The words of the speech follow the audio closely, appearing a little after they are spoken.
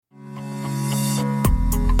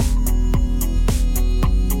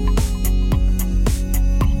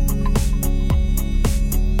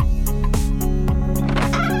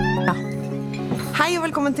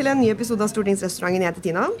Velkommen til en ny episode av Stortingsrestauranten. Jeg heter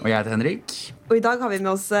Tina. Og jeg heter Henrik. Og i dag har vi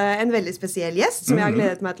med oss en veldig spesiell gjest som jeg har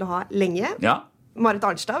gledet meg til å ha lenge. Ja. Marit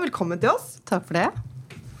Arnstad, velkommen til oss. Takk for det.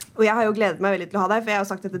 Og jeg har jo gledet meg veldig til å ha deg, for jeg har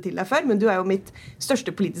sagt dette til deg før, men du er jo mitt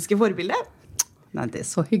største politiske forbilde. Nei, det er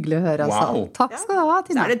så hyggelig å høre, altså. Wow. Takk skal du ha, Så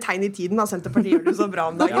Tina. er det tegn i tiden, da. Senterpartiet gjør det så bra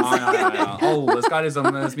om dagen. Ja. Alle skal liksom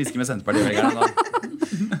smiske med Senterpartiet.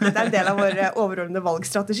 Dette er en del av vår overordnede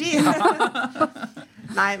valgstrategi.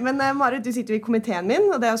 Nei, men Marit, du sitter jo i komiteen min,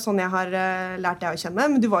 og det er jo sånn jeg har lært deg å kjenne.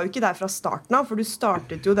 Men du var jo ikke der fra starten av, for du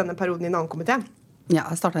startet jo denne perioden i en annen komité. Ja,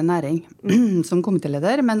 jeg startet en næring som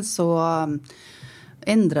komitéleder, men så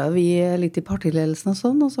endret vi litt i partiledelsen og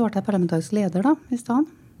sånn, og så ble jeg parlamentarisk leder da, i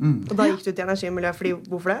stedet. Og da gikk du til energi og miljø, fordi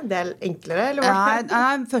hvorfor det? Det er enklere, eller hva?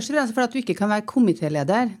 Nei, først og fremst for at du ikke kan være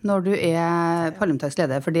komitéleder når du er parlamentarisk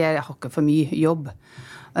leder, for det har ikke for mye jobb.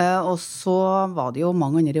 Og så var det jo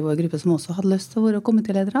mange andre i vår gruppe som også hadde lyst til å være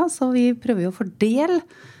komiteledere, så vi prøver jo å fordele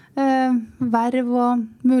verv og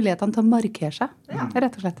mulighetene til å markere seg,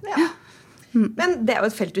 rett og slett. Ja. Men det er jo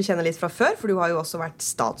et felt du kjenner litt fra før, for du har jo også vært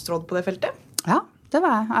statsråd på det feltet. Ja, det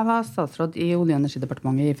var jeg. Jeg var statsråd i Olje- og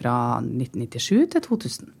energidepartementet fra 1997 til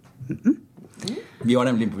 2000. Vi var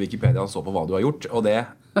nemlig inne på Wikipedia og så på hva du har gjort, og det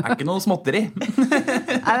er ikke noe småtteri.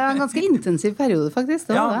 Det var en ganske intensiv periode, faktisk.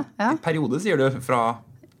 Det var det. Ja. Periode sier du fra...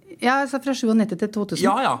 Ja, altså fra 97 til 2000.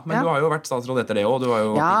 Ja, men du har jo vært statsråd etter det også. Du har jo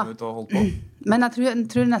vært ute og holdt på. Men jeg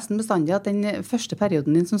tror nesten bestandig at den første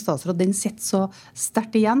perioden din som statsråd, den sitter så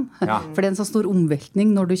sterkt igjen. Ja. For det er en så stor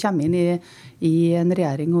omveltning når du kommer inn i en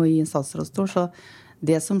regjering og i en statsrådsstol. Så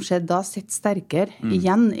det som skjedde da sitter sterkere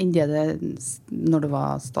igjen enn det når du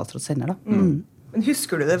var statsråd senere. Da. Men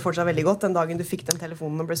husker du det fortsatt veldig godt den dagen du fikk den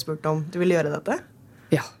telefonen og ble spurt om du ville gjøre dette?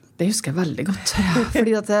 Ja, det husker jeg veldig godt.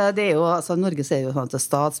 Fordi at det er jo, altså Norge så er jo sånn at det er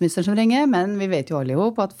statsministeren som ringer, men vi vet jo alle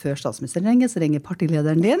ihop at før statsministeren ringer, så ringer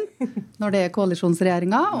partilederen din når det er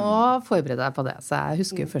koalisjonsregjeringen, og forbereder deg på det. Så jeg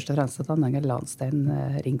husker jo først og fremst at Anne Lanstein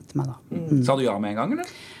ringte meg da. Sa du ja med en gang, eller?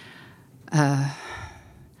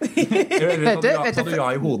 Vet Sa du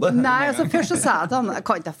ja i hodet? Nei, altså først så sa jeg til han,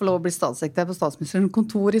 kan ikke jeg få lov å bli statssekretær på statsministerens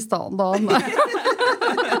kontor i stedet da?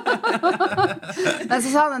 Men så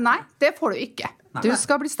sa han, nei, det får du ikke. Du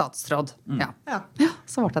skal bli statsråd. Ja,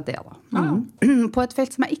 så ble det da. På et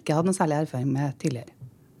felt som jeg ikke hadde noe særlig erfaring med tidligere.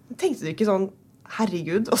 Tenkte du ikke sånn,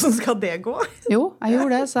 herregud, hvordan skal det gå? Jo, jeg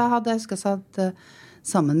gjorde det. Så jeg husker jeg satt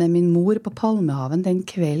sammen med min mor på Palmehaven den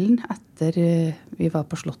kvelden etter vi var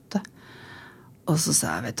på Slottet. Og så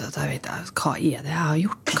sa jeg, hva er det jeg har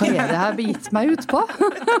gjort? Hva er det jeg har begitt meg ut på?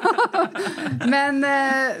 men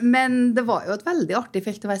det var jo et veldig artig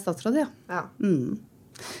felt å være statsråd, ja.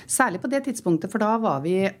 Særlig på det tidspunktet, for da var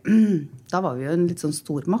vi jo en litt sånn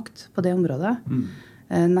stormakt på det området.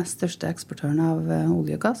 Nest største eksportøren av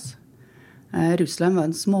olje og gass. Russland var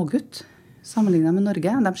en smågutt sammenlignet med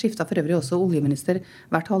Norge. De skiftet for øvrig også oljeminister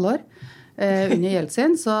hvert halvår under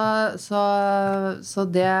Jeltsin, så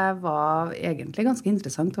det var egentlig ganske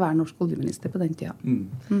interessant å være norsk oljeminister på den tida.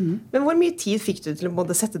 Men hvor mye tid fikk du til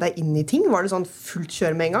å sette deg inn i ting? Var det sånn fullt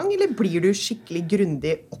kjør med en gang, eller blir du skikkelig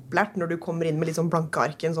grundig opplært når du kommer inn med litt sånn blanke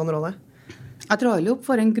ark i en sånn rolle? Jeg tror alle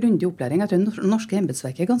får en grundig opplæring. Jeg tror norske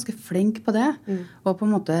embetsverket er ganske flink på det, og på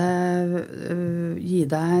en måte gi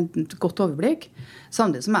deg et godt overblikk.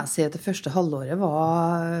 Samtidig som jeg sier at det første halvåret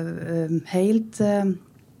var helt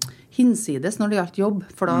hinsides når det gjaldt jobb,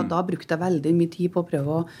 for da brukte jeg veldig mye tid på å prøve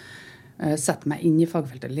å sette meg inn i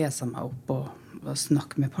fagfeltet, lese meg opp og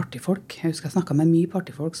snakke med partifolk. Jeg husker jeg snakket med mye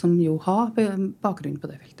partifolk som jo har bakgrunn på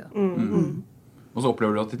det feltet. Og så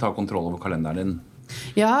opplever du at de tar kontroll over kalenderen din.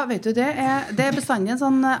 Ja, vet du, det er bestandig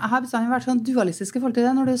sånn, jeg har bestandig vært sånn dualistisk i forhold til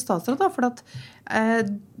det når du er statsråd, da, for at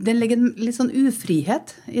det ligger en litt sånn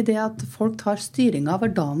ufrihet i det at folk tar styringen over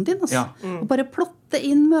dagen din, altså, og bare plotter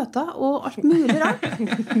inn møter og alt mulig rart.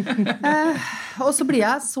 Og så blir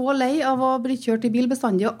jeg så lei av å bli kjørt i bil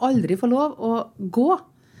bestandig og aldri få lov å gå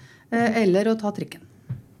eller å ta trikken.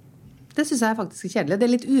 Det synes jeg faktisk er kjedelig. Det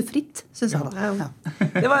er litt ufritt, synes jeg da. Ja.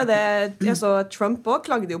 Det var jo det, jeg så Trump også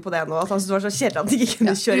klagde jo på det nå, at han synes det var så kjedelig at de ikke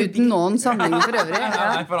kunne kjøre bil. Uten noen sammenheng for øvrig.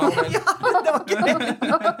 Nei, for all del. Ja, det var ikke det.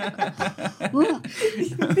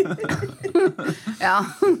 Ja.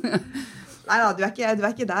 Neida, du er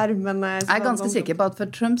ikke der, men... Jeg er ganske sikker på at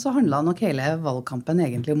for Trump så handlet nok hele valgkampen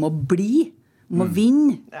egentlig om å om å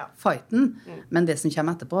vinne fighten. Men det som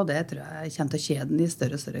kommer etterpå, det tror jeg kommer til å kjede den i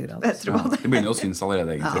større og større grad. Det begynner jo å synes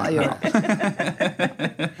allerede, egentlig. Ja, gjør det.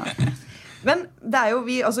 Men det er jo,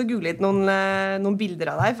 vi også googlet noen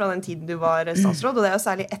bilder av deg fra den tiden du var statsråd, og det er jo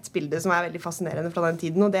særlig ett bilde som er veldig fascinerende fra den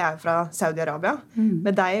tiden, og det er fra Saudi-Arabia,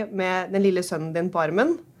 med deg med den lille sønnen din på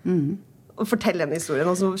armen. Og fortell en historie,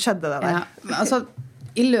 og så skjedde det der. Ja, altså,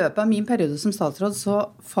 I løpet av min periode som statsråd så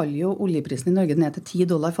faller jo oljeprisen i Norge ned til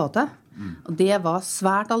 $10 fatet. Og det var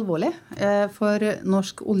svært alvorlig for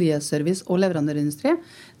norsk oljeservice og leverandørindustri.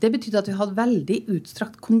 Det betydde at vi hadde veldig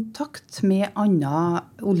utstrakt kontakt med andre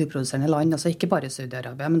oljeproduserende land, altså ikke bare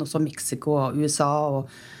Saudi-Arabia, men også Mexico og USA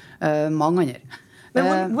og mange andre.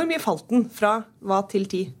 Men hvor mye falt den fra hva til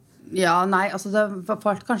 10? Ja, nei, altså det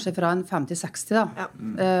falt kanskje fra en 5-60 da,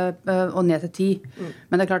 og ned til 10.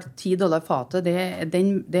 Men det klart, $10 fatet, det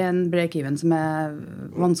er en break-even som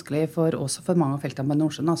vanskelig for oss og for mange av feltene på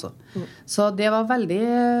Nordsjøen. Altså. Så det var veldig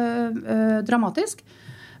dramatisk.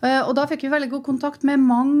 Og da fikk vi veldig god kontakt med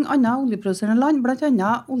mange andre oljeproduserende land, blant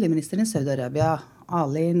annet oljeministeren i Saudi-Arabia,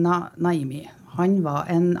 Ali Naimi. Han var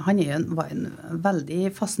en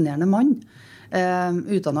veldig fascinerende mann,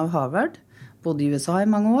 utdannet av Harvard, bodde i USA i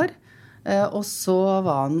mange år, og så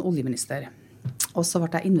var han oljeminister. Og så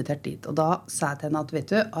ble jeg invitert dit, og da sa jeg til henne at,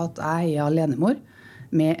 vet du, at jeg er alenemor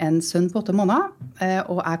med en sønn på 8 måneder,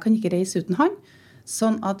 og jeg kan ikke reise uten han,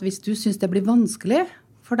 sånn at hvis du synes det blir vanskelig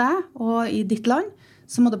for deg og i ditt land,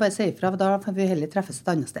 så må du bare si ifra, for da får vi heller treffes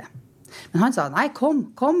et annet sted. Men han sa, nei,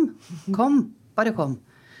 kom, bare kom.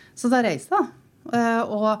 Så da reiste jeg,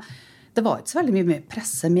 og det var ikke så veldig mye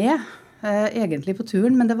presse med, egentlig på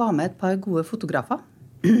turen, men det var med et par gode fotografer.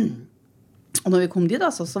 Og når vi kom dit,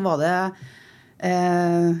 altså, så var det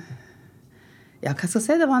ja, hva skal jeg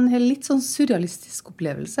si, det var en litt sånn surrealistisk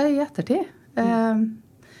opplevelse i ettertid.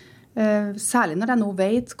 Særlig når jeg nå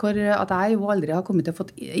vet at jeg jo aldri har kommet til å få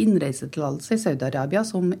innreisetillatelse i Saudi-Arabia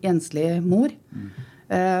som enslig mor.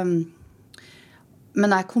 Men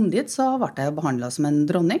når jeg kom dit, så ble jeg behandlet som en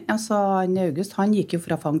dronning. Altså, August, han gikk jo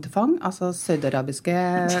fra fang til fang. Altså, saudiarabiske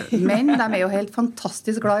menn, de jo helt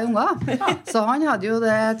fantastisk glad i unger. Så han hadde jo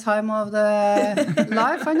det time of the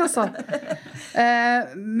life, han altså.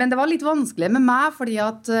 Men det var litt vanskelig med meg, fordi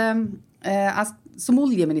at som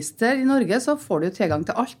oljeminister i Norge, så får du jo tilgang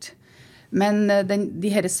til alt. Men de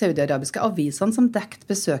her saudiarabiske avisene som dekket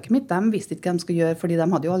besøket mitt, de visste ikke hva de skulle gjøre, fordi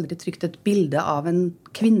de hadde jo aldri trykt et bilde av en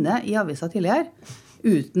kvinne i avisa tidligere,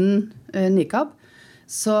 uten nikab.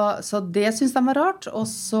 Så det synes de var rart. Og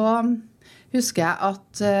så husker jeg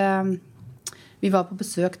at vi var på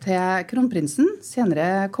besøk til kronprinsen,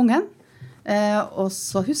 senere kongen. Og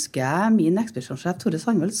så husker jeg min ekspedisjonssjef Tore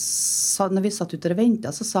Sandvold, når vi satt ute og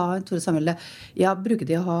ventet, så sa Tore Sandvold, ja,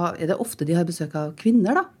 er det ofte de har besøk av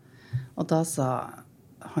kvinner da? Og da sa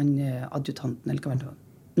han adjutanten, eller hva var det?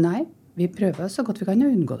 Nei, vi prøver så godt vi kan å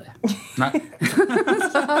unngå det. Nei.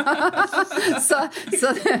 så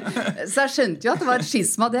jeg skjønte jo at det var et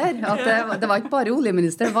skisma der, at det var ikke bare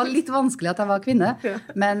oljeminister, det var litt vanskelig at jeg var kvinne,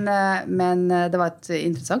 men det var et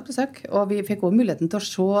interessant besøk, og vi fikk også muligheten til å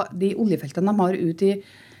se de oljefeltene de har ut i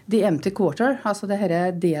The Empty Quarter, altså det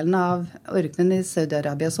her delen av ørkenen i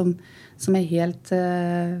Saudi-Arabia som helt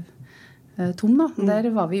tom da. Der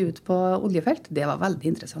var vi ute på oljefelt. Det var veldig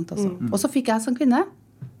interessant altså. Og så fikk jeg som kvinne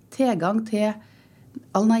tilgang til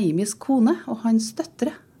Al-Naimis kone og hans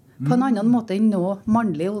døtre på en annen måte enn noe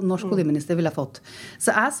mannlig norsk oljeminister ville ha fått.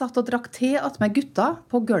 Så jeg satt og drakk te med gutta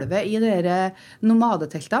på gulvet i de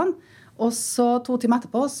nomadeteltene, og så 2 timer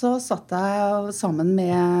etterpå så satt jeg sammen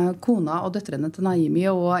med kona og døtrene til Naimi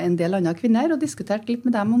og en del andre kvinner og diskuterte litt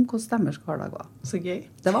med dem om hvordan deres hverdag var. Så gøy.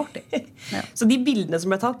 Det var artig. Ja. Så de bildene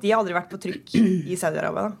som ble tatt, de har aldri vært på trykk i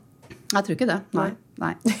Saudi-Arabia da? Jeg tror ikke det, nei.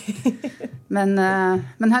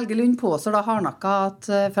 Men Helge Lund påstår da hardnakka at,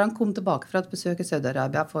 for han kom tilbake fra et besøk i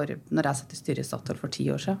Saudi-Arabia når jeg satt i styret i Statoil for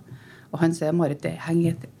 10 år siden, og han sier, Marit, det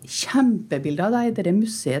henger et kjempebilde av deg i det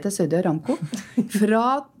museet til Saudi Aramco,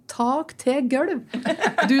 fra tak til gulv.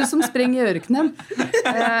 Du som springer i ørkenen.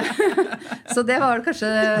 Så det var kanskje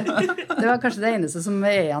det eneste som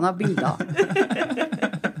igjen av bilder.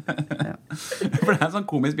 For det en sånn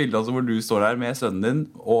komisk bilde altså, hvor du står her med sønnen din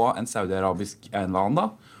og en saudiarabisk en da,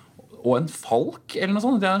 og en falk eller noe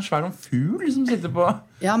sånt. Det en svær fugl som sitter på...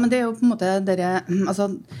 Ja, men det jo på en måte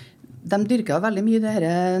altså, de dyrker jo veldig mye det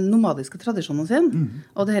her nomadiske tradisjonene sine,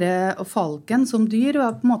 og falken som dyr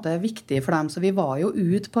var på en måte viktig for dem, så vi var jo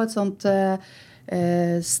ut på et sånt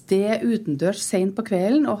sted utendørs sent på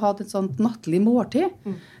kvelden og hadde et sånt nattlig måltid,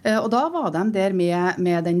 og da var de der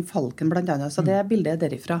med den falken blant annet, så det bildet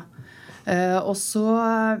derifra. Og så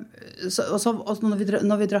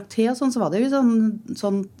når vi drakk te og sånn, så var det jo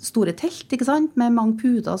sånn store telt, ikke sant, med mange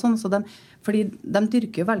puter og sånn, så fordi de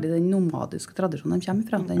dyrker jo veldig den nomadiske tradisjonen de kommer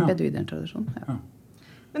fra, den beduinertradisjonen. Ja.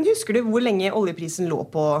 Men husker du hvor lenge oljeprisen lå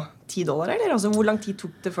på $10, eller? Altså hvor lang tid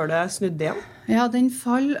tok det før det snudde igjen? Ja, den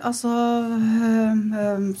fall, altså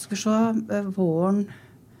skal vi se,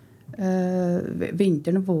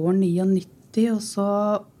 vinteren, våren 99, og så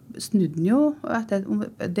snudde den jo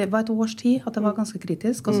det var et års tid at det var ganske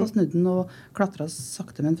kritisk, og så snudde den og klatret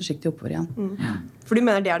sakte, men forsiktig oppover igjen. For du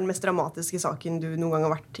mener det den mest dramatiske saken du noen gang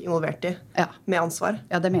har vært involvert i, med ansvar?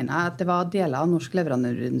 Ja, det mener jeg. At det var deler av norsk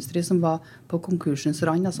leverandørindustri som var på konkursens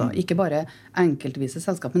rand. Altså. Ikke bare enkeltvise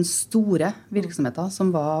selskap, men store virksomheter som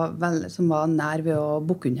var nær ved å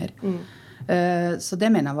bukke under. Så det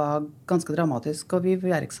mener jeg var ganske dramatisk. Og vi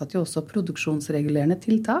iverksatte jo også produksjonsregulerende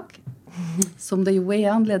tiltak, som det jo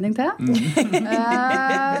er anledning til.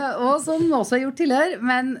 Og som også er gjort tidligere.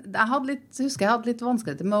 Men jeg hadde litt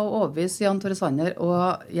vanskeligheter med å overbevise Jan Tore Sanner og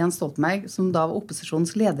Jens Stoltenberg, som da var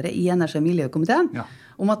opposisjonsledere i Energi- og miljøkomiteen,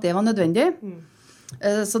 om at det var nødvendig.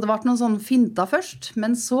 Så det ble noen sånn finter først.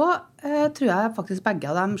 Men så tror jeg faktisk begge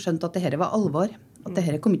av dem skjønte at det her var alvor. At det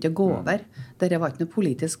her kom ikke til å gå over. Det var ikke noe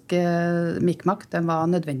politisk mikmak. Det var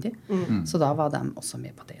nødvendig. Så da var de også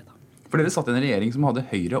med på det. Da. For dere satt i en regjering som hadde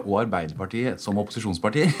Høyre og Arbeiderpartiet som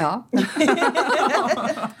opposisjonspartier. Ja.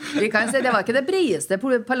 Vi kan si det var ikke det bredeste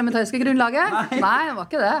parlamentariske grunnlaget. Nei, det var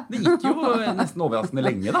ikke det. Det gikk jo nesten overraskende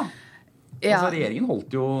lenge, da. Altså, regjeringen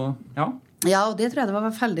holdt jo... Ja, og det tror jeg det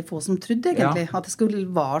var veldig få som trodde, egentlig. At det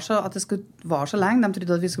skulle vare så lenge. De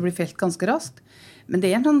trodde at vi skulle bli felt ganske raskt. Men det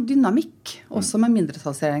er en sånn dynamikk, også med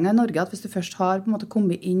mindretallsregjeringen i Norge, at hvis du først har på en måte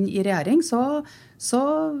kommet inn i regjering, så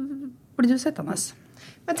blir du sittende.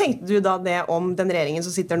 Men tenkte du da det om den regjeringen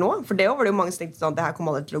som sitter nå? For det var det jo mange som tenkte sånn at det her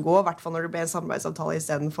kommer aldri til å gå, i hvert fall når det ble en samarbeidsavtale i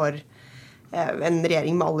stedet for en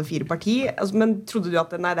regjering med alle 4 partier. Altså, men trodde du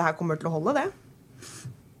at nei, det her kommer til å holde, det?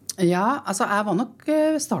 Ja, altså jeg var nok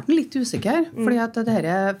starten litt usikker, fordi at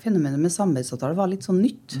dette fenomenet med samarbeidsavtale var litt sånn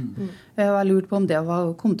nytt. Og jeg lurte på om det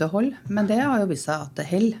kom til å holde, men det har jo vist seg at det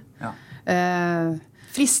holder.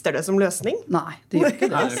 Frister det som løsning? Nei, det gjør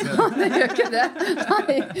ikke det. Det gjør ikke det.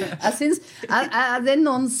 Nei, jeg synes, det er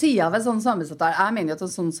noen sider ved sånn samarbeidsavtale. Jeg mener jo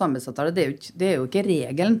at sånn samarbeidsavtale, det er jo ikke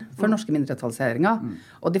regelen for norske mindretallsregjeringer.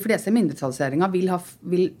 Og de fleste mindretallsregjeringer vil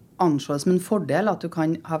anslås som en fordel at du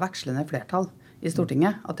kan ha vekslende flertall i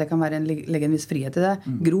Stortinget, at det kan legge en viss frihet i det.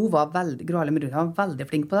 Gro Harlem Brundtland var veldig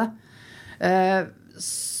flink på det.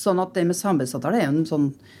 Sånn at det med samarbeidsavtale er jo en sånn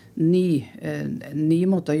ny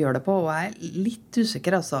måte å gjøre det på, og jeg er litt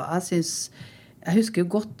usikker, altså. Jeg husker jo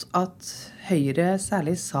godt at Høyre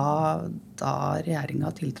særlig sa da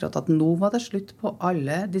regjeringen tiltrådte at nå var det slutt på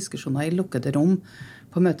alle diskusjoner i lukkede rom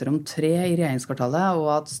på møterom 3 i regjeringskvartalet, og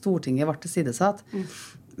at Stortinget ble tilsidesatt.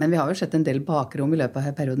 Men vi har jo sett en del bakrom i løpet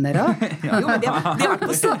av perioden her også. Jo, men de har vært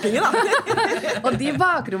på Stortinget, da. Og de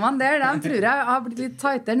bakrommene der, de tror jeg har blitt litt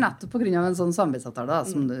tightere nettopp på grunn av en sånn samarbeidsavtale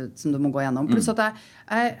som du må gå gjennom. Pluss at jeg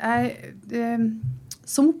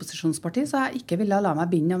som opposisjonsparti så har jeg ikke villet la meg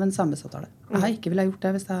binde av en samarbeidsavtale. Jeg har ikke villet gjort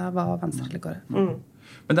det hvis jeg var venstreslikere.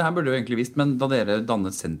 Men det her burde du egentlig visst, men da dere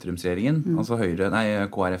dannet sentrumsregjeringen, altså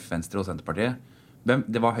KrF, Venstre og Senterpartiet,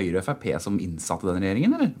 det var Høyre og FrP som innsatte den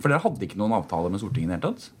regjeringen, eller? For dere hadde ikke noen avtale med Stortinget i det hele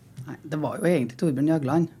tatt? Nei, det var jo egentlig Torbjørn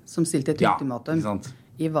Jagland som stilte et ultimatum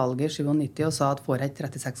i valget i 97 og sa at får jeg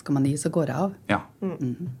 36,9 så går jeg av.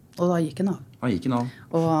 Og da gikk han av.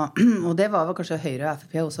 Og det var vel kanskje Høyre og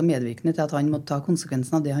FrP også medvirkende til at han måtte ta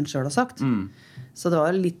konsekvensen av det han selv har sagt. Så det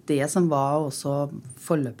var litt det som var også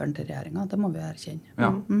forløperen til regjeringen. Det må vi erkjenne.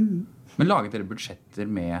 Men laget dere budsjetter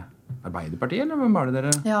med Arbeiderpartiet, eller hvem var det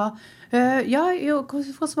dere?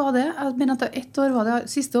 Hvordan var det? Jeg mener at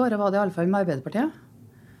siste året var det i alle fall med Arbeiderpartiet.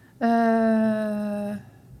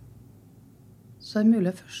 Så det er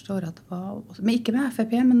mulig første året at det var, men ikke med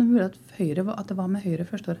FrP, men det er mulig at det var med Høyre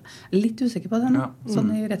første året. Litt usikker på det nå, sånn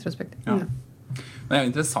i retrospekt. Det er jo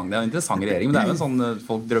interessant, det er en interessant regjering, men det er jo en sånn,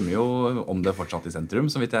 folk drømmer jo om det fortsatt i sentrum,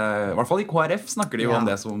 så vidt i hvert fall i KrF snakker de jo om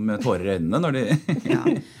det som tårer i øynene når de...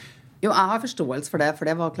 Jo, jeg har forståelse for det, for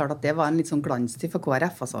det var klart at det var en litt sånn glanstid for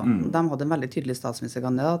KrF. Altså. De hadde en veldig tydelig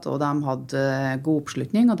statsministerkandidat, og de hadde god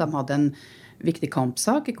oppslutning, og de hadde en viktig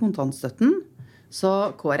kampsak i kontantstøtten.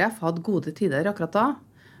 Så KrF hadde gode tider akkurat da,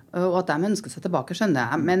 og at de ønsker seg tilbake, skjønner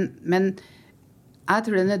jeg. Men jeg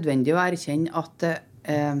tror det er nødvendig å erkjenne at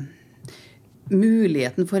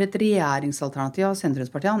muligheten for et regjeringsalternativ av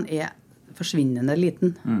sentrumspartiene er forsvinnende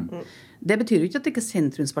liten. Det betyr jo ikke at ikke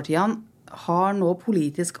sentrumspartiene har noe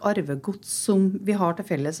politisk arvegods som vi har til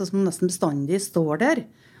felles, og som nesten bestandig står der,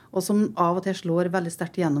 og som av og til slår veldig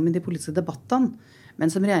sterkt igjennom i de politiske debattene. Men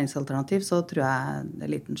som regjeringsalternativ så tror jeg det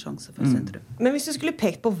er liten sjanse for sentrum. Men hvis du skulle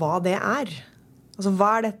pekt på hva det er, altså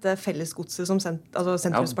hva er dette fellesgodset som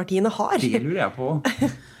sentrumspartiene har? Det lurer jeg på.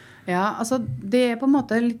 Ja, altså det er på en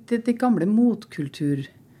måte litt de gamle motkulturtrekk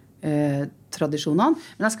tradisjonene.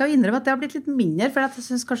 Men jeg skal innrømme at det har blitt litt mindre, for jeg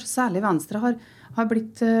synes kanskje særlig Venstre har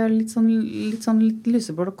blitt litt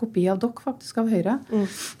lyseblå kopi av dere, faktisk, av Høyre.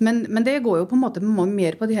 Men det går jo på en måte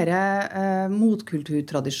mer på de her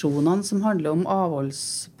motkulturtradisjonene som handler om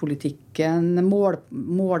avholdspolitikken,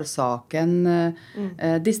 målsaken,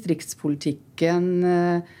 distriktspolitikken,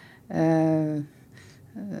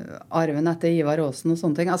 arven etter Ivar Aasen og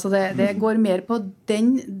sånne ting. Altså det går mer på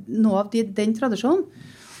noe av den tradisjonen.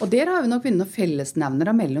 Og der har vi nok vunnet noen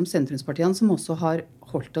fellesnevnere mellom sentrumspartiene som også har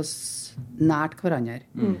holdt oss nært hverandre.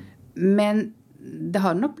 Men det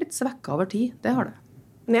har nok blitt svekket over tid. Det har det.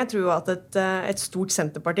 Men jeg tror jo at et stort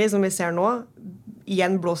Senterparti, som vi ser nå,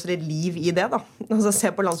 igjen blåser et liv i det, da. Altså se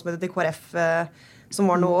på landsmøtet til KrF som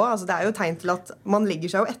var nå også. Altså, det er jo tegn til at man legger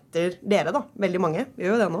seg jo etter dere, da. Veldig mange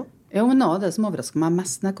gjør jo det nå. Ja, men noe av det som overrasket meg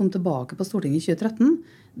mest når jeg kom tilbake på Stortinget i 2013,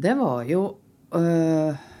 det var jo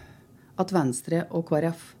at Venstre og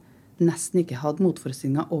KrF nesten ikke hadde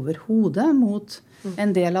motforestillinger overhodet mot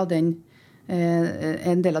en del av de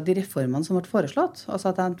reformene som ble foreslått. Altså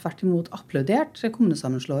at jeg tvert imot applauderte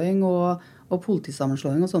kommunesammenslåing og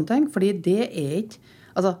politisammenslåing og sånne ting. Fordi det ikke,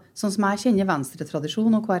 altså sånn som jeg kjenner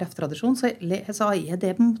Venstre-tradisjon og KrF-tradisjon, så er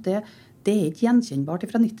det på en måte, det er ikke gjenkjennbart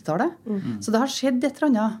fra 90-tallet. Så det har skjedd et eller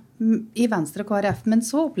annet i Venstre og KrF. Men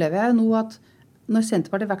så opplever jeg nå at når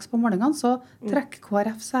Senterpartiet vekster på morgenene, så trekker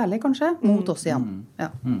KrF særlig kanskje mot oss igjen. Ja,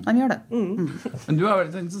 de gjør det. Men du er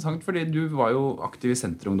veldig interessant, fordi du var jo aktiv i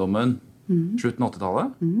Senterungdommen slutten av 80-tallet.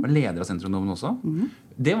 Var leder av Senterungdommen også.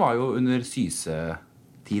 Det var jo under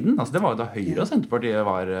Syse-tiden. Altså det var jo da Høyre og Senterpartiet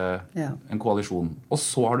var en koalisjon. Og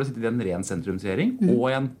så har du sittet i en ren sentrumsregjering og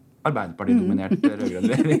en Arbeiderparti-dominert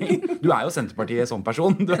rødgrønn regjering. Du er jo Senterpartiet som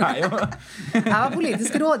person. Du er jo... Jeg var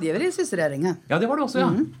politisk rådgiver i Syse-regjeringen. Ja, det var du også,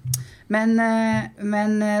 ja. Men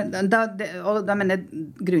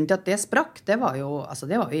grunnen til at det sprakk, det var jo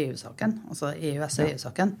EU-saken, altså EØS og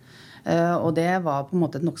EU-saken. Og det var på en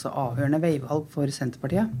måte et nok så avgjørende veivalg for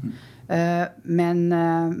Senterpartiet. Men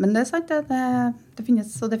det er sant, det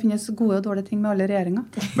finnes gode og dårlige ting med alle regjeringer.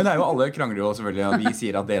 Men det er jo alle krangler jo selvfølgelig, at vi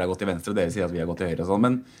sier at dere har gått til venstre, og dere sier at vi har gått til høyre. Og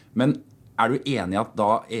sånn. Men er du enig i at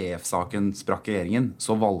da EF-saken sprakk i regjeringen,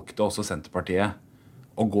 så valgte også Senterpartiet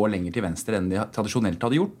å gå lenger til venstre enn de tradisjonelt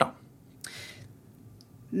hadde gjort da?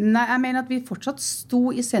 Nei, jeg mener at vi fortsatt sto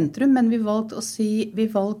i sentrum, men vi valgte å si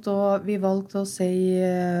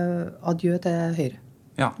adjø til Høyre.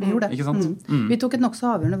 Ja, vi gjorde det. Ikke sant? Vi tok et nok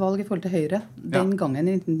så avgjørende valg i forhold til Høyre den gangen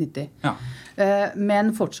i 1990. Ja.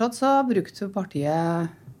 Men fortsatt så brukte partiet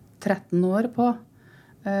 13 år på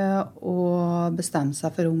å bestemme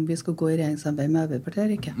seg for om vi skulle gå i regjeringsarbeid med Arbeiderpartiet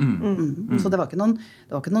eller ikke. Så det var ikke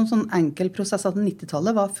noen sånn enkel prosess at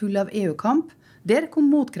 90-tallet var full av EU-kamp. Der kom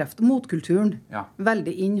motkulturen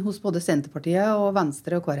veldig inn hos både Senterpartiet og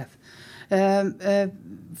Venstre og KrF.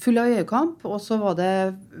 Full av EU-kamp, og så var det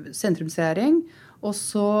sentrumsregjering, og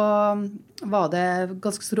så var det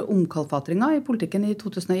ganske store omkalfatringer i politikken i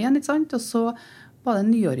 2001, ikke sant? Og så var det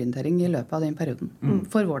en nyorientering i løpet av den perioden,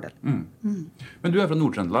 for vår del. Men du er fra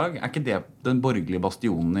Nord-Trøndelag, er ikke det den borgerlige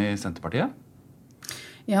bastionen i Senterpartiet?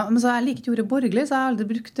 Ja, men så jeg liker ikke ordet borgerlig, så jeg har aldri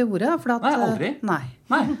brukt det ordet. Nei, aldri? Nei.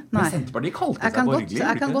 Men Senterpartiet kalte seg borgerlig.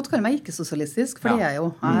 Jeg kan godt kalle meg ikke-sosialistisk, for det er jeg jo.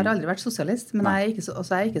 Jeg har aldri vært sosialist, men jeg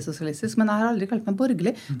er ikke-sosialistisk, men jeg har aldri kalt meg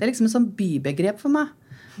borgerlig. Det er liksom et sånn bybegrep for meg.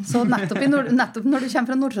 Så nettopp når du kommer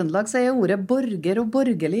fra Nord-Trøndelag, så er ordet borger og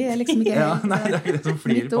borgerlig er liksom ikke nei, det er ikke det som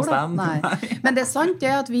flyr på stand. Nei. Men det er sant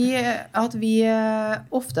det at vi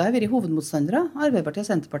ofte har vært hovedmotstandere, Arbeiderpartiet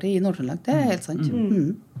og Senterpartiet i Nord-Trøndelag. Det er helt sant.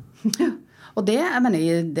 Ja. Og det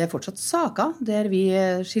er fortsatt saker der vi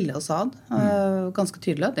skiller oss ad ganske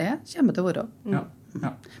tydelig, og det kommer til å være.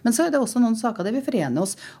 Men så er det også noen saker der vi forener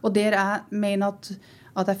oss, og der jeg mener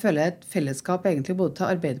at jeg føler et fellesskap egentlig både til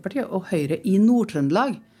Arbeiderpartiet og Høyre i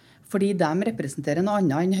Nord-Trøndelag, fordi de representerer noe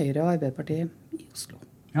annet enn Høyre og Arbeiderpartiet i Oslo.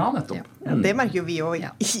 Ja, nettopp. Ja, det merker jo vi jo i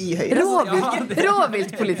Høyre.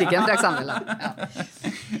 Rovviltpolitikken, for eksempel.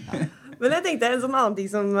 Men jeg tenkte en sånn annen ting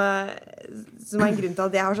som er en grunn til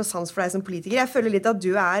at jeg har så sans for deg som politiker. Jeg føler litt at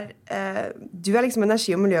du er liksom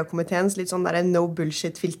energi- og miljøkomiteens litt sånn der no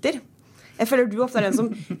bullshit-filter. Jeg føler du ofte er den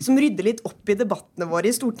som rydder litt opp i debattene våre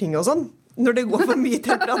i Stortinget og sånn. Når det går for mye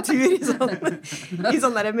temperatur i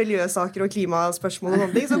sånne der miljøsaker og klimaspørsmål og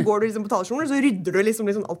sånne ting, så går du liksom på talerstolen, så rydder du liksom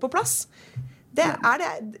alt på plass. Når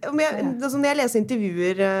jeg leser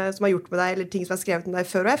intervjuer som er gjort med deg, eller ting som er skrevet med deg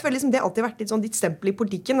før, og jeg føler liksom det har alltid vært litt sånn ditt stempel i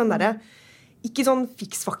politikken, den der, ikke sånn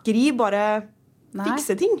fiksfakkeri, bare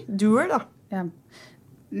fikse ting. Doer, da. Ja.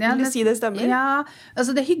 Vil du si det stemmer? Ja,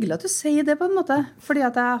 altså det er hyggelig at du sier det på en måte, fordi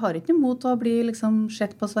at jeg har ikke noe mot å bli liksom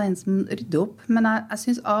sett på som en som rydder opp, men jeg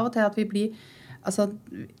synes av og til at vi blir, altså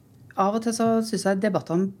av og til så synes jeg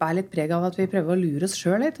debattene bærer litt preg av at vi prøver å lure oss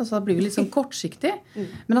selv litt, og så blir vi litt sånn kortsiktig.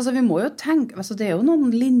 Men altså, vi må jo tenke, altså det er jo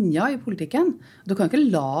noen linjer i politikken. Du kan ikke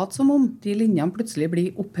late som om de linjene plutselig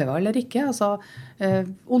blir opphevet eller ikke. Altså,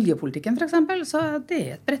 oljepolitikken for eksempel, så det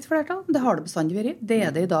er et bredt flertall. Det har det bestandig vært. Det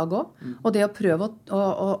er det i dag også. Og det å prøve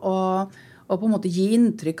å på en måte gi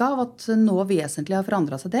inntrykk av at noe vesentlig har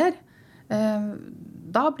forandret seg der,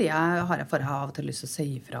 da har jeg av og til lyst til å si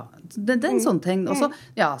ifra. Det er en sånn ting. Også,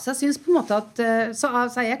 ja, så jeg synes på en måte at så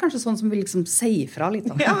jeg er kanskje sånn som vil liksom si ifra litt.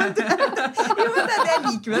 Ja, men det jeg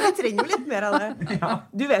liker med det. Vi trenger jo litt mer av det.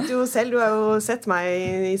 Du vet jo selv, du har jo sett meg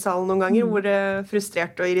i salen noen ganger hvor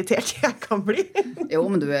frustrert og irritert jeg kan bli. Jo,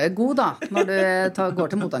 men du er god da, når du går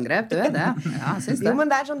til motangrep. Du er det. Ja, jeg synes det. Jo, men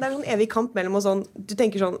det er sånn evig kamp mellom og sånn, du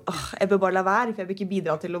tenker sånn, jeg bør bare la være, for jeg vil ikke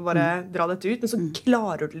bidra til å bare dra dette ut, men så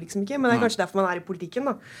klarer du det liksom ikke. Men det er kanskje derfor man er i politikken.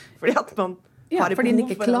 Da. Fordi at man har fordi den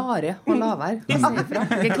ikke klarer å la være å si ifra.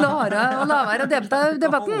 Ikke klarer å la være å delta i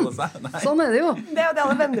debatten. Sånn er det jo. Det er jo det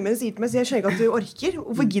alle vennene mine sier til meg, så jeg skjønner ikke at du orker.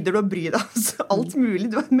 Hvorfor gidder du å bry deg? Altså, alt mulig.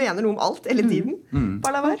 Du mener noe om alt hele tiden.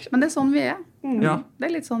 Bare la være. Men det er sånn vi er. Det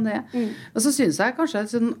er litt sånn det er. Og så synes jeg kanskje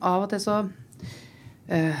sånn, av og til så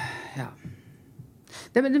ja.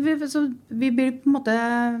 Vi blir på en måte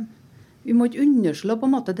vi må ikke underslå på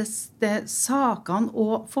en måte det sakene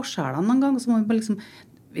og forskjellene noen gang, så må vi liksom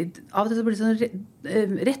av og til så blir det sånn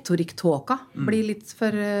retorikktåka blir litt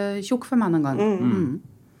for tjukk for meg noen gang.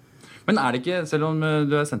 Men er det ikke, selv om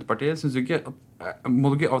du er Senterpartiet, synes du ikke,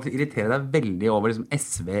 må du ikke av og til irritere deg veldig over liksom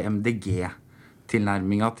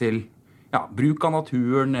SV-MDG-tilnærminga til bruk av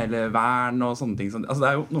naturen eller vern og sånne ting? Altså det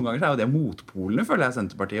er jo, noen ganger så er jo det motpolene, føler jeg,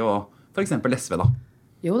 Senterpartiet og for eksempel SV da.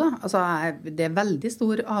 Jo da, altså det er veldig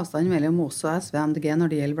stor avstand mellom oss og SV og MDG når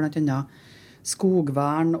det gjelder blant annet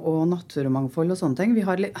skogvern og naturmangfold og sånne ting. Vi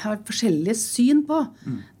har forskjellige syn på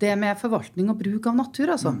det med forvaltning og bruk av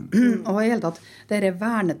natur, altså. Og i hele tatt, det er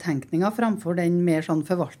vernetenkninga framfor den mer sånn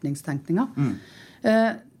forvaltningstenkninga.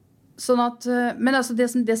 Sånn at, men altså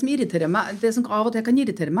det som irriterer meg, det som av og til kan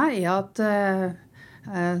irritere meg, er at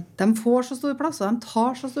de får så stor plass, og de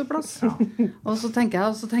tar så stor plass. Og så tenker jeg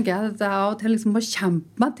at jeg av og til liksom må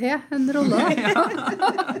kjempe meg til en rolle.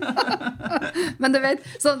 Men du vet,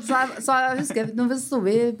 så jeg husker, nå stod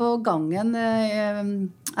vi på gangen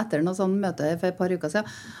etter noe sånn møte for et par uker siden,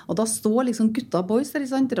 og da står liksom gutta boys der,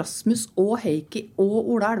 sant? Rasmus og Heikki og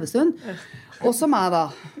Ola Elvestuen, og så meg da.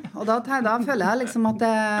 Og da føler jeg liksom at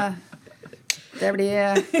det blir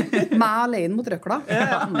meg alene mot røkla.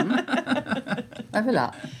 Det føler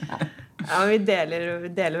jeg. Ja, vi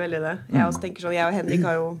deler veldig det. Jeg også tenker sånn, jeg og Henrik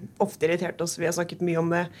har jo ofte irritert oss. Vi har snakket mye om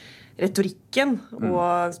det, retorikken, og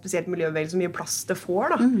spesielt miljøbevegelsen, så mye plass det får.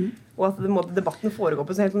 Da. Og at debatten foregår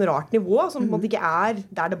på et helt sånn rart nivå, som på en måte ikke er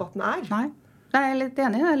der debatten er. Nei, jeg er litt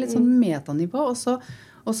enig. Det er litt sånn metanivå. Og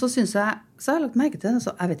så synes jeg, så har jeg lagt merke til det,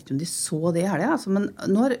 så jeg vet ikke om de så det her, altså, men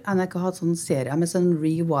nå har NRK hatt sånn serie med sånn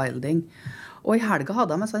rewilding, og i helga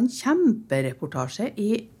hadde jeg med sånn en kjempereportasje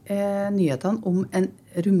i nyhetene om en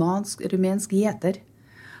rumensk gjeter.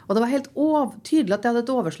 Og det var helt tydelig at det hadde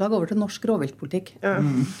et overslag over til norsk rovviltpolitikk.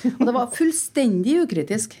 Og det var fullstendig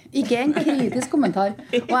ukritisk. Ikke en kritisk kommentar.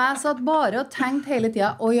 Og jeg satt bare og tenkte hele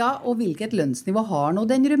tiden, og hvilket lønnsnivå har nå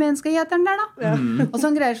den rumenske gjeteren der da? Og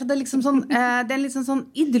sånn greier, så det er liksom sånn, det er liksom sånn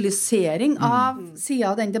idyllisering av siden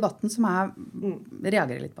av den debatten som jeg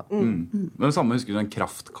reagerer litt på. Men det samme husker du den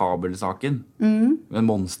kraftkabelsaken. Den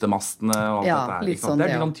monstermastene og alt dette her. Litt sånn, det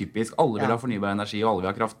er litt sånn typisk. Alle vil ha fornybar energi, og alle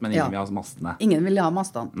vil ha kraft, men ingen vil ha mastene. Ingen vil ha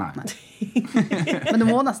mastene. Nei. Men du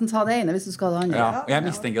må nesten ta det ene hvis du skal ha det andre. Ja, og jeg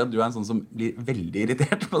mistenker at du er en sånn som blir veldig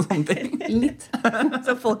irritert på sånne ting. Litt.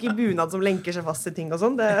 Så folk i bunad som lenker seg fast til ting og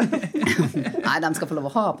sånn, det... Nei, de skal få lov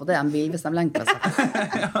å ha på det de vil hvis de lenker seg.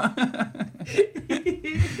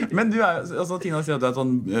 Men du altså Tina sier at du er et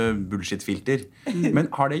sånn bullshit-filter. Men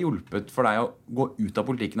har det hjulpet for deg å gå ut av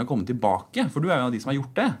politikken og komme tilbake? For du er jo en av de som har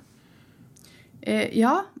gjort det.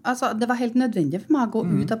 Ja, altså det var helt nødvendig for meg å gå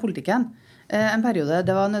ut av politikken. En periode,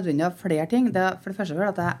 det var nødvendig av flere ting. For det første var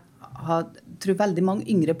at jeg tror veldig mange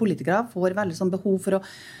yngre politikere får veldig sånn behov for å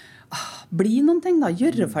bli noen ting da,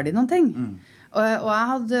 gjøre ferdig noen ting. Og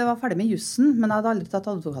jeg var ferdig med jussen, men jeg hadde aldri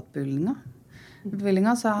tatt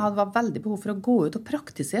advokatbevillinga, så jeg var veldig behov for å gå ut og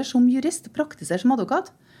praktisere som jurist, praktisere som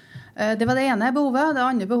advokat. Det var det ene behovet. Det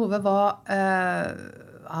andre behovet var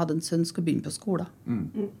jeg hadde en sønn som skulle begynne på skolen.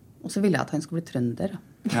 Og så ville jeg at han skulle bli trønder.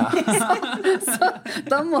 Ja. så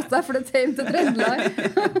da måtte jeg flytte hjem til Trøndelag.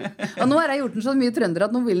 Og nå har jeg gjort den så mye trønder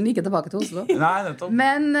at nå vil den ikke tilbake til Oslo. Nei, nettopp.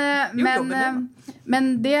 Men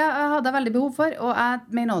det hadde jeg veldig behov for, og jeg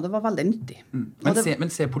mener også det var veldig nyttig.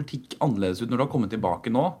 Men ser politikk annerledes ut når du har kommet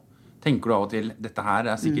tilbake nå? Tenker du av og til dette her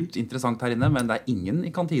sikkert interessant her inne, men det ingen i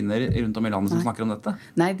kantiner rundt om i landet som snakker om dette?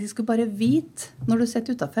 Nei, de skulle bare vite, når du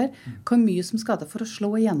sitter utenfor, hvor mye som skal til for å slå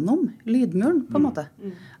igjennom lydmuren, på en måte.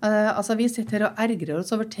 Altså, vi sitter her og ergrer oss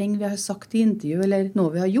over ting vi har sagt i intervju, eller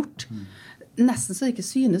noe vi har gjort. Nesten så det ikke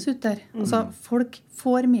synes ut der. Altså, folk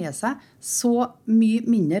får med seg så mye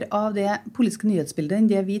mindre av det politiske nyhetsbildet enn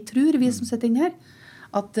det vi tror, vi som sitter inne her,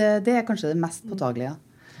 at det kanskje det mest påtagelige.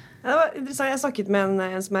 Ja, det var interessant. Jeg snakket med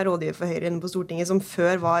en som rådgiver for Høyre inne på Stortinget, som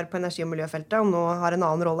før var på energi- og miljøfeltet, og nå har en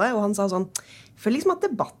annen rolle, og han sa sånn, jeg føler liksom at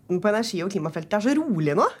debatten på energi- og klimafeltet så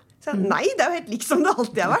rolig nå. Så jeg, nei, det jo helt liksom det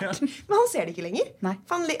alltid har vært. Men han ser det ikke lenger.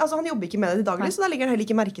 For han jobber ikke med det til daglig, så da legger han heller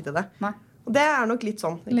ikke merke til det. Nei. Og det nok litt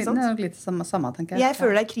sånn, ikke sant? Det nok litt samme, tenker jeg. Jeg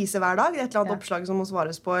føler det krise hver dag. Det et eller annet oppslag som må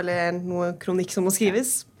svares på, eller noe kronikk som må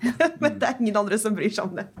skrives. Men det ingen andre som bryr seg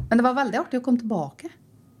om det. Men det var veldig artig å komme tilbake.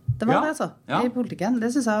 Det var det, altså, i politikken.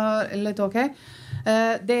 Det synes jeg er litt ok.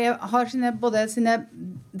 Det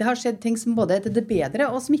har skjedd ting som både er til det bedre,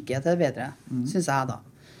 og som ikke er til det bedre, synes jeg da.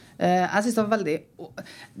 Jeg synes det var veldig...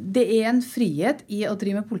 Det en frihet i å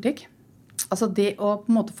drive med politikk. Altså det å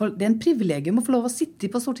på en måte det en privilegium å få lov å sitte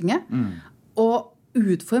på Stortinget og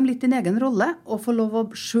utforme litt din egen rolle, og få lov å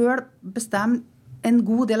selv bestemme en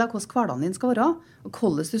god del av hvordan hverdagen din skal være, og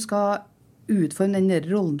hvordan du skal utforme den der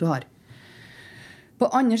rollen du har. På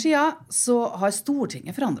andre siden så har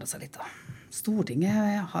Stortinget forandret seg litt da.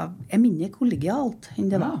 Stortinget mindre kollegialt enn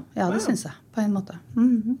det var. Ja, det synes jeg, på en måte.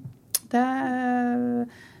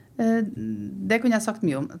 Det kunne jeg sagt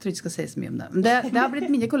mye om. Jeg tror ikke jeg skal si så mye om det. Men det har blitt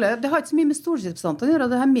mindre kollegialt. Det har ikke så mye med stortingsrepresentanter å gjøre.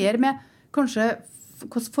 Det har mer med kanskje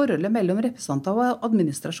hvordan forholdet mellom representanter og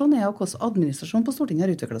administrasjon og hvordan administrasjonen på Stortinget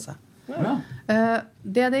har utviklet seg.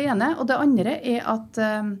 Det det ene. Og det andre at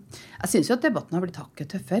jeg synes jo at debatten har blitt hakket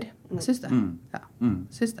tøffere. Jeg synes det. Ja,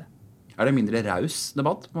 synes det. Det mindre raus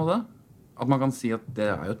debatt, på en måte? At man kan si at det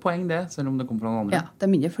jo et poeng det, selv om det kommer fra noen andre? Ja, det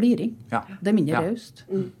mindre fliring. Ja. Det mindre raust.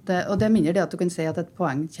 Og det mindre det at du kan si at et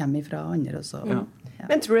poeng kommer fra andre også.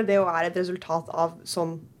 Men tror du det jo et resultat av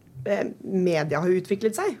sånn media har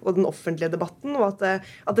utviklet seg, og den offentlige debatten, og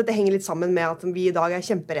at dette henger litt sammen med at vi i dag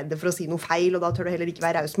kjemperedde for å si noe feil, og da tør du heller ikke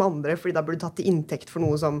være raus med andre, fordi da blir du tatt til inntekt for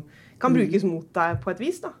noe som kan brukes mot deg på et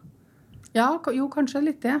vis, da? Ja, jo, kanskje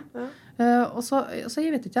litt det. Og så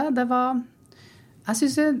jeg vet ikke, det var... Jeg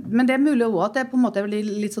synes, men det mulig også at det på en måte blir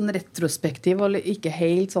litt sånn retrospektiv og ikke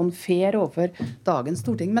helt sånn fair overfor dagens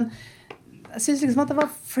storting, men jeg synes liksom at det var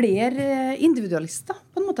flere individualister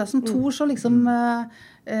på en måte som tog så liksom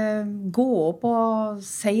gå opp og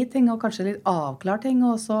si ting og kanskje litt avklare ting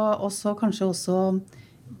og så kanskje også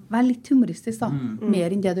være litt humoristisk da,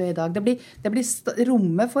 mer enn det du i dag. Det blir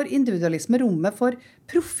rommet for individualisme, rommet for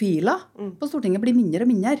profiler på Stortinget blir mindre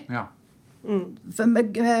og mindre. Ja.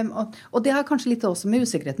 Og det har kanskje litt også med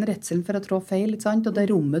usikkerheten, redselen for å trå feil, ikke sant? Og det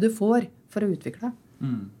rommet du får for å utvikle.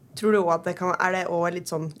 Tror du også at det det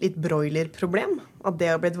også litt broiler-problem? At det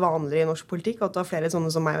har blitt vanligere i norsk politikk, og at det er flere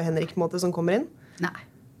sånne som meg og Henrik på en måte, som kommer inn? Nei,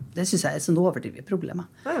 det synes jeg sånn overdrivet problem.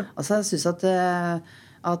 Altså jeg synes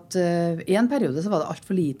at i en periode så var det alt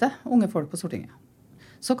for lite unge folk på Stortinget.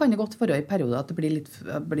 Så kan det godt være i perioder at det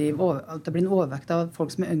blir en overvekt av folk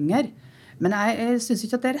som yngre. Men jeg synes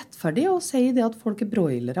ikke at det rettferdig å si det at folk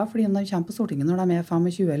broilere fordi de kommer på Stortinget når de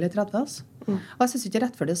 25 eller 30. Altså. Og jeg synes ikke det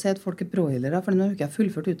rettferdig å si at folk broilere fordi de ikke har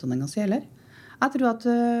fullført utdanningen sin heller. Jeg tror at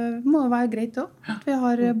det må være greit også, at vi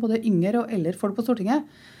har både yngre og eldre folk på Stortinget.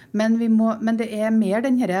 Men det mer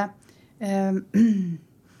den her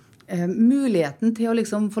muligheten til å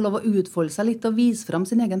liksom få lov å utfolde seg litt og vise frem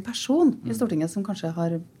sin egen person i Stortinget som kanskje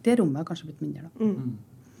har, det rommet har kanskje blitt mindre da.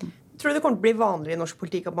 Tror du det kommer til å bli vanligere i norsk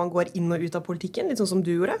politikk at man går inn og ut av politikken, litt sånn som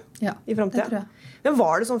du gjorde i fremtiden? Det tror jeg. Men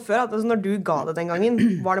var det sånn før, at når du ga det den gangen,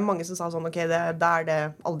 var det mange som sa sånn, ok, det det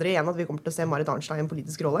aldri igjen at vi kommer til å se Marit Arnstad i en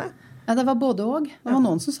politisk rolle? Ja, det var både og. Det var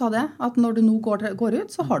noen som sa det, at når du nå går ut,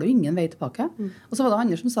 så har du ingen vei tilbake. Og så var det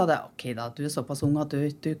andre som sa det, ok da, du såpass ung at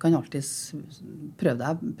du kan alltid prøve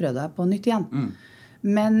deg på nytt igjen.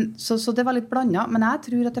 Men, så det var litt blandet, men jeg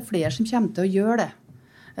tror at det flere som kommer til å gjøre det.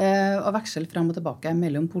 Og veksle frem og tilbake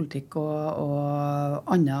mellom politikk og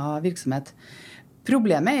annen virksomhet.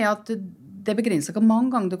 Problemet at det begrenser hvor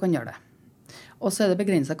mange ganger du kan gjøre det. Og så det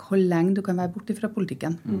begrenset hvor lenge du kan være borte fra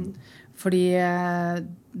politikken. Fordi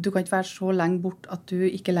du kan ikke være så lenge bort at du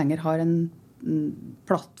ikke lenger har en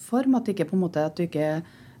plattform, at det ikke på en måte at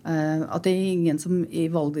det er ingen som i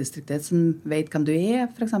valgdistriktet som vet hvem du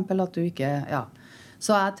for eksempel, at du ikke,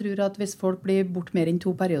 Så jeg tror at hvis folk blir bort mer enn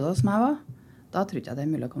 2 perioder som jeg var, da tror jeg det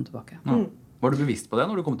mulig å komme tilbake. Var du bevisst på det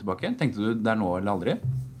når du kom tilbake? Tenkte du det nå eller aldri?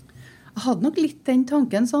 Jeg hadde nok litt den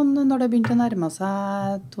tanken sånn når det begynte å nærme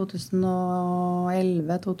seg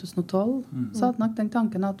 2011-2012. Så hadde nok den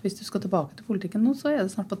tanken at hvis du skal tilbake til politikken nå, så er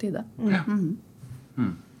det snart på tide.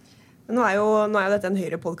 Nå er jo dette en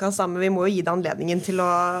Høyre-podcast, men vi må jo gi deg anledningen til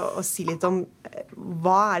å si litt om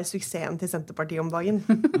hva er suksessen til Senterpartiet om dagen?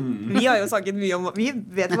 Vi har jo snakket mye om, vi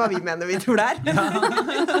vet hva vi mener vi tror det er.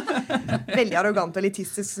 Veldig arrogant og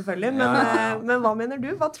elitistisk selvfølgelig, men hva mener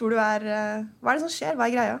du? Hva tror du hva er det som skjer?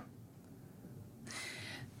 Hva er greia?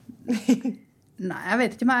 Nei, jeg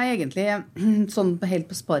vet ikke om jeg egentlig sånn helt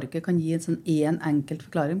på sparket kan gi en enkelt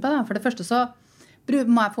forklaring på det. For det første så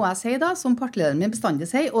må jeg si da, som partilederen min bestandig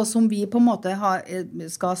sier, og som vi på en måte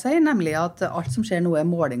skal si, nemlig at alt som skjer nå er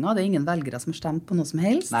målinger, det er ingen velgere som har stemt på noe som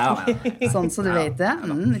helst. Sånn så du vet det,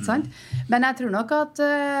 ikke sant? Men jeg tror nok at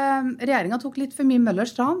regjeringen tok litt for mye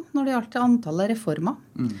Møllers tran når det gjaldt antallet reformer.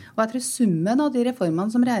 Og jeg tror summen av de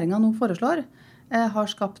reformene som regjeringen nå foreslår, har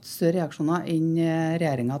skapt større reaksjoner enn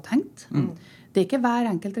regjeringen har tenkt. Det er ikke hver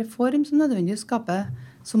enkelt reform som nødvendigvis skaper,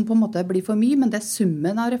 som på en måte blir for mye, men det er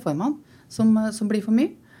summen av reformene som blir for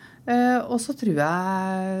mye. Og så tror jeg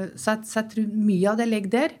mye av det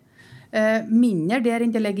ligger der. Mindre der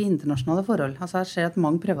enn det ligger i internasjonale forhold. Altså jeg ser at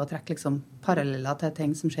mange prøver å trekke liksom paralleller til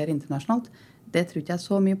ting som skjer internasjonalt. Det tror ikke jeg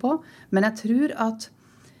så mye på. Men jeg tror at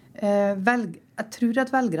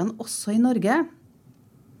velgerne også i Norge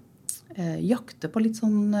jakter på litt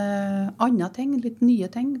sånn andre ting, litt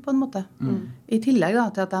nye ting på en måte. I tillegg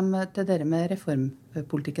da, til at til det med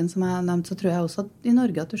reformpolitikken som jeg nevnte, så tror jeg også at i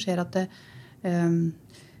Norge at du ser at det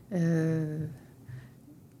er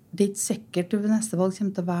ikke sikkert du ved neste valg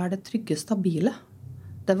kommer til å være det trygge, stabile,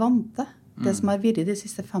 det vante, det som har vært de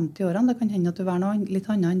siste 50 årene. Det kan hende at du er noe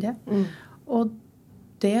litt annet enn det. Og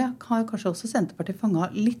det har kanskje også Senterpartiet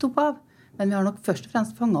fanget litt opp av, men vi har nok først og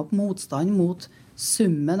fremst fanget opp motstand mot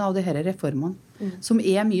summen av de her reformene, som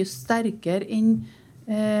er mye sterkere enn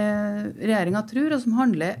regjeringen tror, og som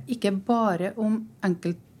handler ikke bare om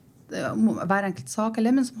hver enkelt sak,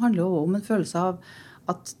 men som handler også om en følelse av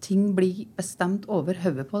at ting blir bestemt over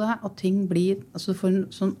hodet på deg, at ting blir, altså du får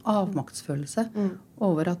en sånn avmaktsfølelse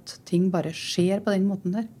over at ting bare skjer på den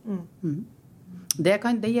måten der. Det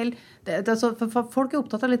gjelder, for folk er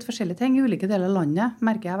opptatt av litt forskjellige ting i ulike deler av landet,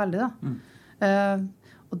 merker jeg veldig da.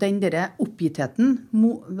 Og den der oppgittheten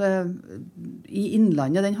i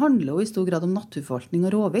innlandet, den handler jo i stor grad om naturforvaltning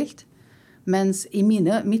og råvilt. Mens i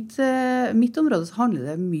mitt område så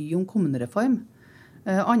handler det mye om kommunereform.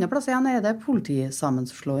 Andre plass igjen er det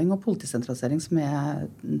politisammenslåing og politisentralisering som er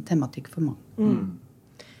tematikk for mange.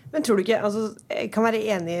 Men tror du ikke, altså, jeg kan være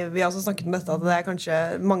enig, vi har også snakket om dette, at det er kanskje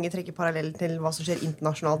mange trekker parallell til hva som skjer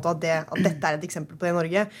internasjonalt, og at dette er et eksempel på det i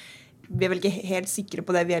Norge. Vi er vel ikke helt sikre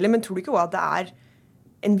på det vi gjelder, men tror du ikke også at det er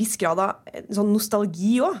en viss grad av en sånn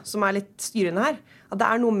nostalgi også, som er litt styrende her? At det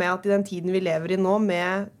er noe med at i den tiden vi lever i nå, med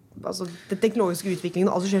altså, den teknologiske utviklingen,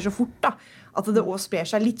 og alt som skjer så fort, da, at det også sprer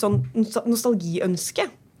seg litt sånn nostalgiønske.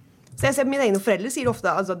 Så jeg ser mine egne foreldre sier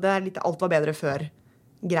ofte at det er litt alt var bedre før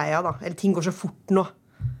greia, da. Eller ting går så fort nå.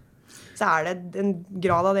 Så er det en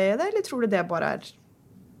grad av det i det, eller tror du det bare er...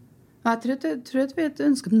 Jeg tror at vi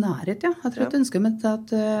ønsker om nærhet, ja. Jeg tror at vi ønsker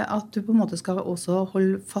at du på en måte skal også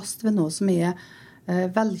holde fast ved noe som er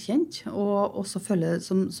velkjent, og også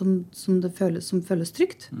som føles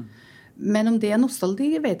trygt. Men om det er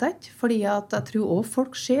nostalgi, vet jeg ikke. Fordi at jeg tror også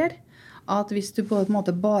folk ser at hvis du på en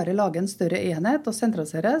måte bare lager en større enhet og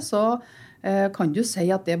sentraliserer, så kan du si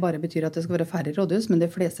at det bare betyr at det skal være færre rådhus, men de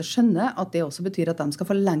fleste skjønner at det også betyr at de skal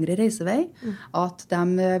få lengre reisevei, at de,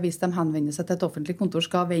 hvis de henvender seg til et offentlig kontor,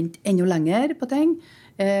 skal vente enda lenger på ting,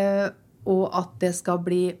 og at det skal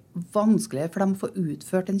bli vanskeligere for dem å få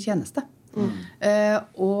utført en tjeneste.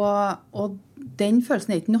 Og den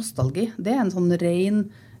følelsen er ikke nostalgi, det er en sånn ren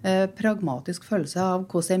pragmatisk følelse av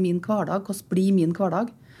hvordan er min hverdag, hvordan blir min hverdag.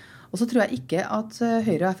 Og så tror jeg ikke at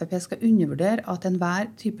Høyre og FrP skal undervurdere at enhver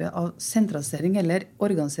type av sentralisering eller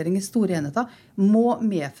organisering i store enheter må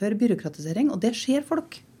medføre byråkratisering, og det skjer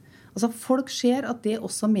folk. Altså folk ser at det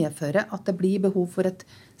også medfører at det blir behov for et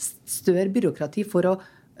større byråkrati for å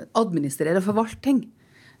administrere og forvalte ting.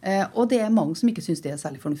 Og det er mange som ikke synes det er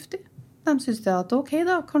særlig fornuftig. De synes det at ok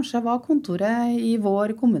da, kanskje var kontoret i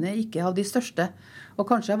vår kommune ikke av de største, og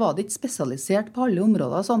kanskje var det ikke spesialisert på alle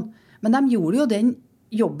områder og sånn. Men de gjorde jo den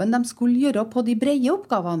jobben de skulle gjøre på de brede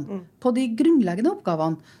oppgavene, på de grunnleggende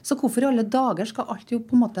oppgavene. Så hvorfor i alle dager skal alt jo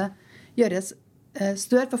på en måte gjøres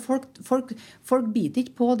større? For folk biter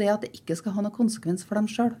ikke på det at det ikke skal ha noen konsekvens for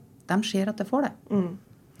dem selv. De ser at det får det.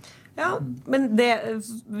 Ja, men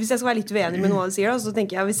hvis jeg skal være litt uenig med noe du sier, så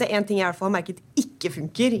tenker jeg, hvis det er en ting jeg i hvert fall har merket ikke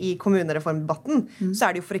funker i kommunereformdebatten, så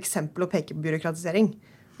er det jo for eksempel å peke på byråkratisering.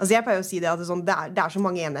 Altså jeg pleier å si det at det er så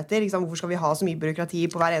mange enheter. Liksom, hvorfor skal vi ha så mye byråkrati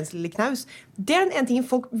på hver eneste lille knaus? Det er den ene tingen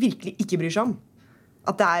folk virkelig ikke bryr seg om.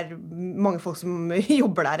 At det er mange folk som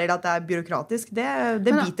jobber der, eller at det er byråkratisk. Det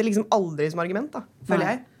biter liksom aldri som argument, da, føler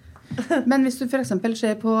jeg. Men hvis du for eksempel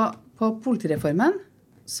ser på politireformen,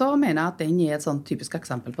 så mener jeg at den er et sånn typisk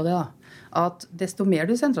eksempel på det. Da. At desto mer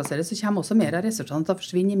du sentraliserer, så kommer også mer av ressursene til å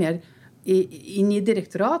forsvinne inn i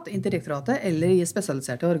direktoratet eller i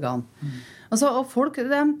spesialiserte organ. Altså, og folk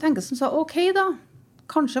de tenker som så, ok da,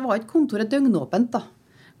 kanskje var ikke kontoret døgnåpent da.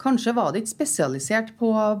 Kanskje var det ikke spesialisert på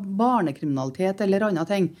barnekriminalitet eller andre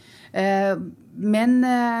ting. Men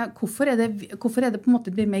hvorfor er det på en måte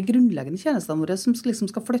de mer grunnleggende tjenestene våre som liksom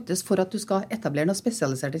skal flyttes for at du skal etablere noen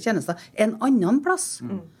spesialiserte tjenester en annen plass?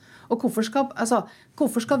 Og hvorfor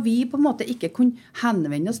skal vi på en måte ikke kunne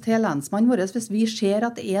henvende oss til lensmannen vår hvis vi ser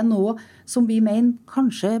at det er noe som vi mener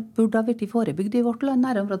kanskje burde ha vært forebygd i vårt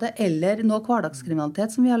nærområde, eller noe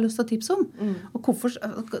hverdagskriminalitet som vi har lyst til å tipse om? Og hvorfor...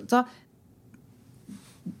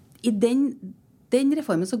 I den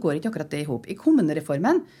reformen så går ikke akkurat det ihop. I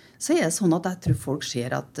kommunereformen så er det sånn at jeg tror folk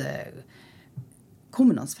ser at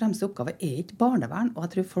kommunens fremste oppgave er ikke barnevern, og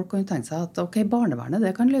jeg tror folk kan tenke seg at ok, barnevernet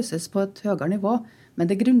det kan løses på et høyere nivå, men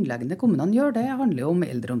det grunnleggende kommunene gjør, det handler jo om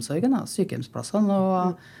eldreomsorgen, sykehjemsplassene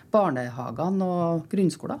og barnehagene og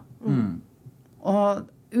grunnskoler. Og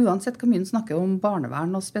uansett hvor mye snakker om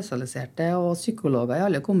barnevern og spesialiserte og psykologer i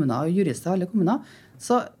alle kommuner og jurister i alle kommuner,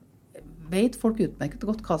 så vet folk utmerket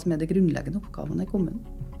godt hva som er de grunnleggende oppgavene i kommunen.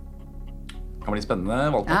 Det kan bli spennende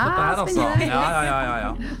valgkamp dette her, altså.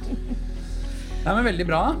 Ja. Nei, men veldig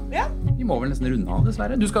bra. Ja. Vi må vel nesten runde av,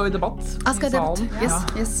 dessverre. Du skal jo i debatt. Jeg skal i debatt,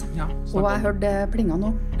 yes. Og jeg hørte plinga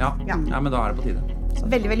nå. Ja, men da er det på tide.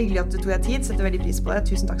 Veldig, veldig hyggelig at du tok deg tid. Setter veldig pris på det.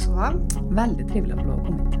 Tusen takk skal du ha. Veldig trivelig å få lov å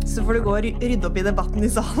komme hit. Så får du gå og rydde opp i debatten i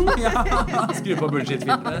salen. Skru på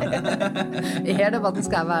bullshit-filteret. I her debatten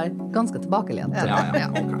skal jeg være ganske tilbakelent. Ja.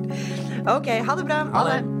 Ok, ha det bra. Ha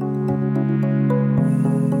det.